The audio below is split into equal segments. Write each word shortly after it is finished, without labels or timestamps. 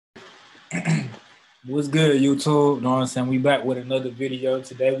What's good, YouTube? Know what I'm saying? We back with another video.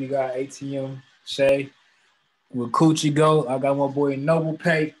 Today we got ATM, Shay, with Coochie Go. I got my boy Noble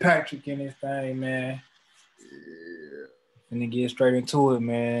Paige, Patrick in this thing, man. Yeah. Finna get straight into it,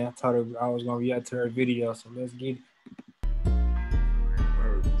 man. I told her I was gonna react to her video, so let's get it.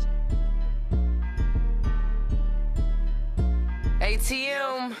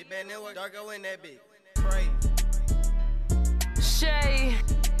 ATM. Shay.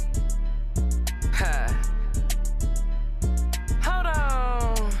 Huh. Hold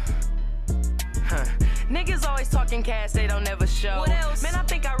on. Huh. Niggas always talking cash, they don't never show. What else? Man, I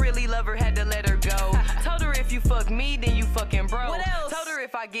think I really love her, had to let her go. Told her if you fuck me, then you fucking bro. What else? Told her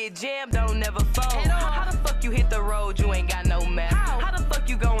if I get jammed, don't never fold. How the fuck you hit the road, you ain't got no map? How the fuck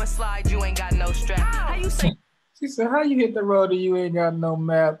you go and slide, you ain't got no strap? How you say? She said, how you hit the road and you ain't got no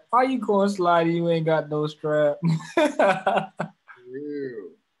map? How you going slide and you ain't got no strap?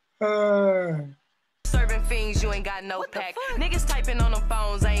 Serving fiends, you ain't got no pack. Niggas typing on the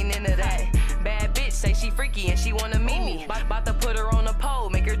phones, I ain't into that. Bad bitch say she freaky and she wanna meet me. About to put her on a pole,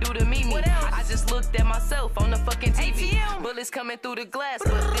 make her do the meme. I just looked at myself on the fucking TV. ATM. Bullets coming through the glass,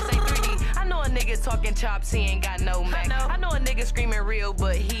 but this ain't 3D. I know a nigga talking chops, he ain't got no Mac. I know a nigga screaming real,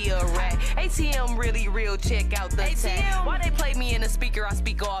 but he a rat. ATM really real, check out the tag. Why they play me in the speaker, I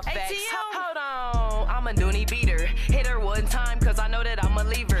speak all facts. Hold on, I'm a Dooney beater. Hit her one time, cause I know that I'm a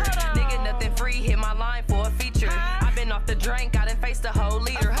leaver. Nigga, nothing free, hit my line for a feature. I've been off the drink, I done faced the whole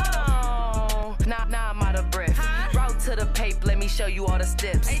leader. Hold on, now I'm out of breath. Route to the pape, let me show you all the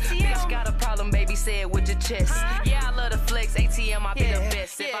steps. Bitch got a problem, baby, say it with your chest. Yeah, I love the flex, ATM, I be the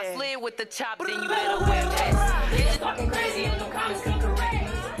best. If I slid with the chop, then you better wear vest. Niggas talking crazy and no comments can correct me.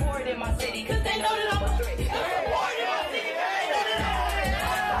 Support in my city, cause they know that I'm a threat. You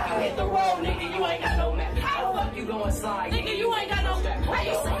hit the road, nigga, you ain't got no map. How the fuck you going slide? Nigga, you ain't got no strap. How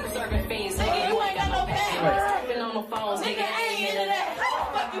you say serving fiends? Nigga, you ain't got no pack. Typing on the phones, nigga, I ain't into that. How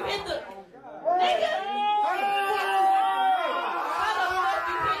the fuck you hit the... Nigga! How the fuck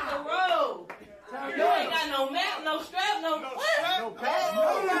you hit the road? You ain't got no map, no strap, no... What? No pass. No.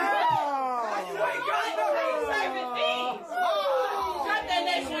 You ain't got no serving fiends. Drop that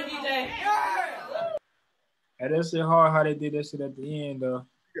next one, DJ. Hey, that shit hard how they did that shit at the end, though.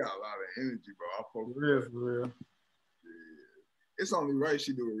 You got a lot of energy, bro. I fuck with For that. real. Yeah. It's only right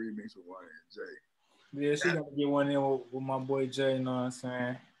she do a remix with Wayne and Jay. Yeah, she gotta get one in with my boy Jay, you know what I'm saying?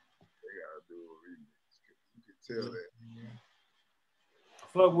 They gotta do a remix. You can tell that.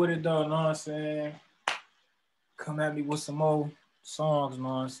 Fuck with it though, know what I'm saying? Come at me with some more songs, know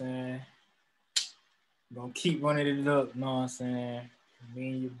what I'm saying? Gonna keep running it up, know what I'm saying? Me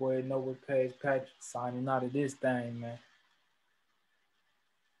and your boy Noble Paige, Patrick signing out of this thing, man.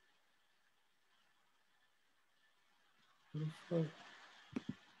 What the fuck?